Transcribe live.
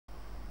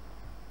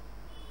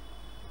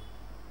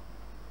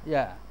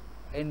Yeah,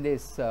 in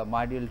this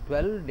module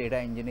 12 data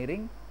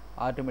engineering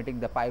automating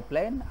the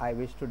pipeline, I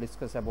wish to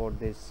discuss about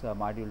this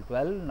module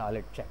 12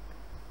 knowledge check.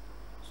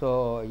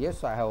 So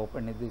yes, I have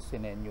opened this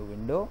in a new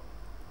window.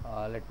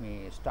 Let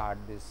me start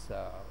this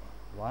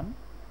one,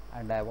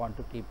 and I want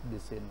to keep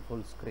this in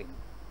full screen.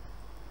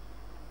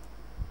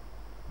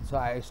 So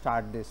I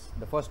start this,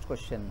 the first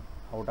question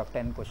out of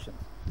 10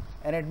 questions.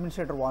 An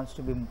administrator wants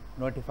to be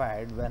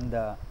notified when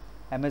the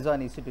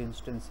Amazon EC2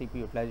 instance CPU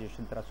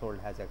utilization threshold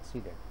has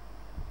exceeded.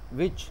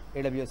 Which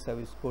AWS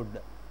service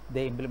could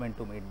they implement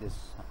to meet this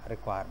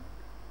requirement?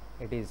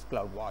 It is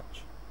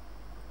CloudWatch.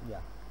 Yeah,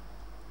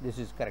 this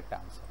is correct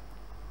answer.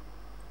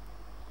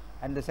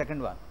 And the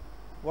second one,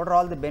 what are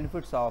all the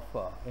benefits of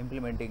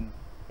implementing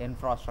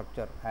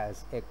infrastructure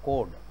as a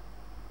code?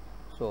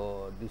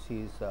 So this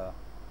is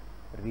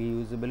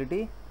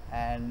reusability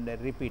and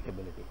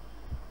repeatability.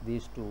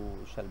 These two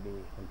shall be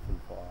helpful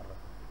for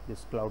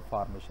this cloud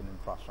formation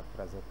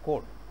infrastructure as a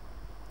code.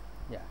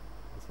 Yeah,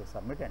 this is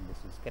submit and this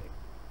is correct.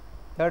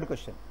 Third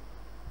question,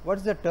 what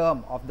is the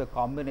term of the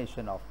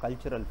combination of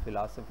cultural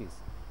philosophies,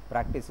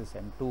 practices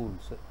and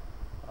tools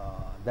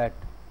that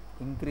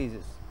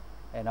increases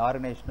an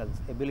organization's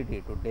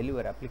ability to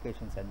deliver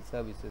applications and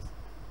services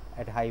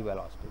at high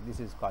velocity? This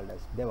is called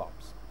as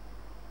DevOps.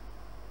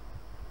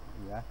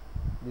 Yeah,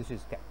 this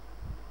is correct.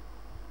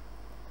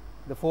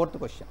 The fourth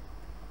question,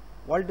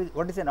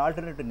 what is an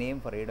alternative name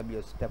for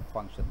AWS step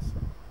functions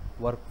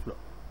workflow?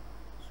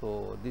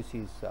 So this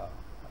is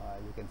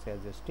you can say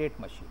as a state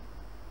machine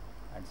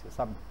and say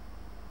submit.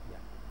 Yeah,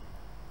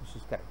 this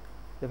is correct.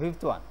 The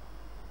fifth one,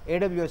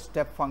 AWS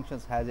step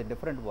functions has a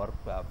different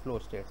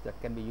workflow states that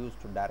can be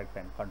used to direct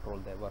and control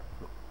their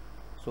workflow.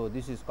 So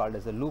this is called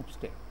as a loop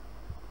state.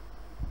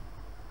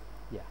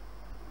 Yeah.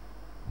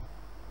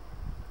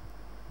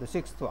 The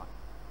sixth one,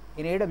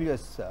 in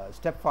AWS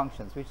step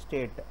functions, which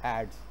state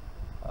adds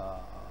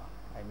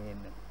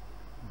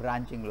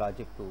branching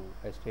logic to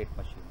a state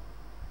machine?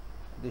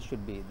 This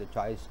should be the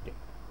choice state.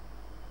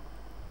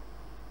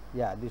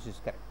 Yeah, this is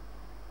correct.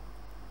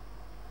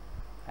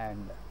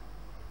 And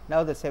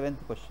now the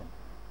seventh question,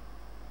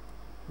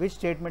 which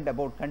statement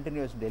about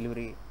continuous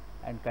delivery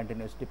and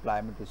continuous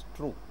deployment is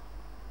true?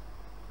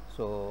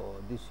 So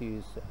this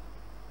is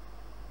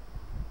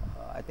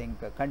I think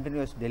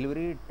continuous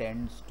delivery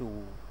tends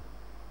to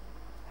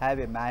have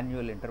a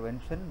manual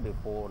intervention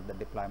before the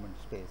deployment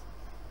stage.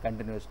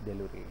 Continuous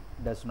delivery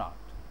does not.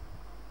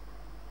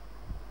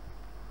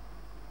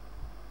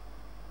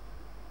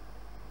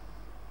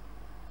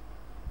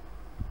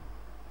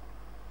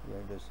 Yeah,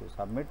 this is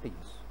submit. Yes,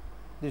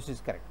 this is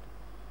correct.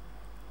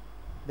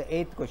 The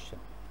eighth question,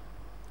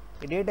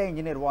 a data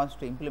engineer wants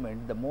to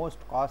implement the most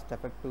cost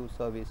effective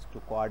service to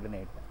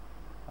coordinate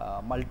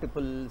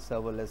multiple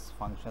serverless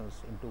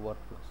functions into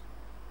workflows.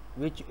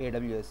 Which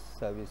AWS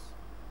service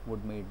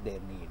would meet their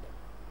need?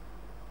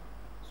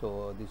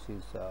 So this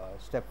is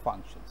step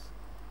functions,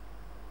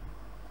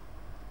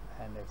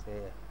 and I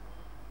say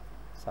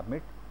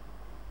submit.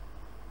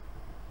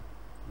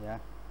 Yeah,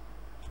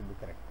 should be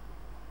correct.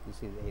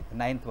 This is eighth.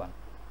 Ninth one,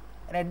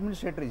 an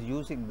administrator is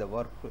using the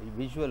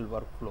visual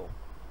workflow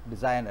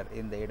designer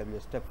in the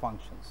AWS step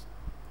functions.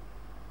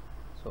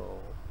 So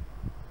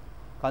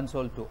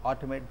console to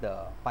automate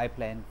the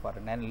pipeline for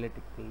an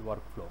analytical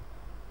workflow.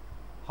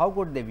 How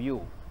could they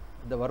view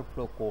the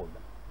workflow code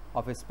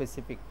of a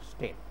specific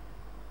state?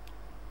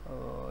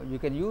 You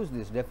can use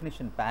this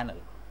definition panel.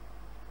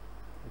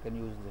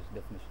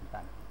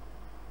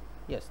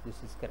 Yes, this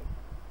is correct.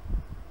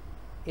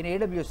 In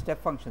AWS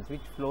step functions,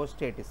 which flow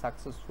state is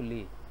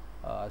successfully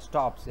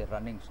stops a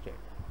running state?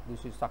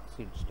 This is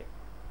succeed state.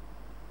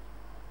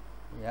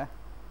 Yeah,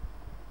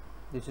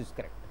 this is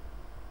correct.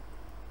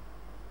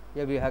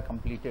 Yeah, we have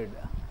completed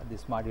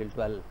this module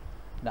 12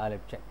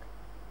 knowledge check.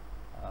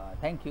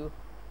 Thank you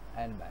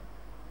and bye.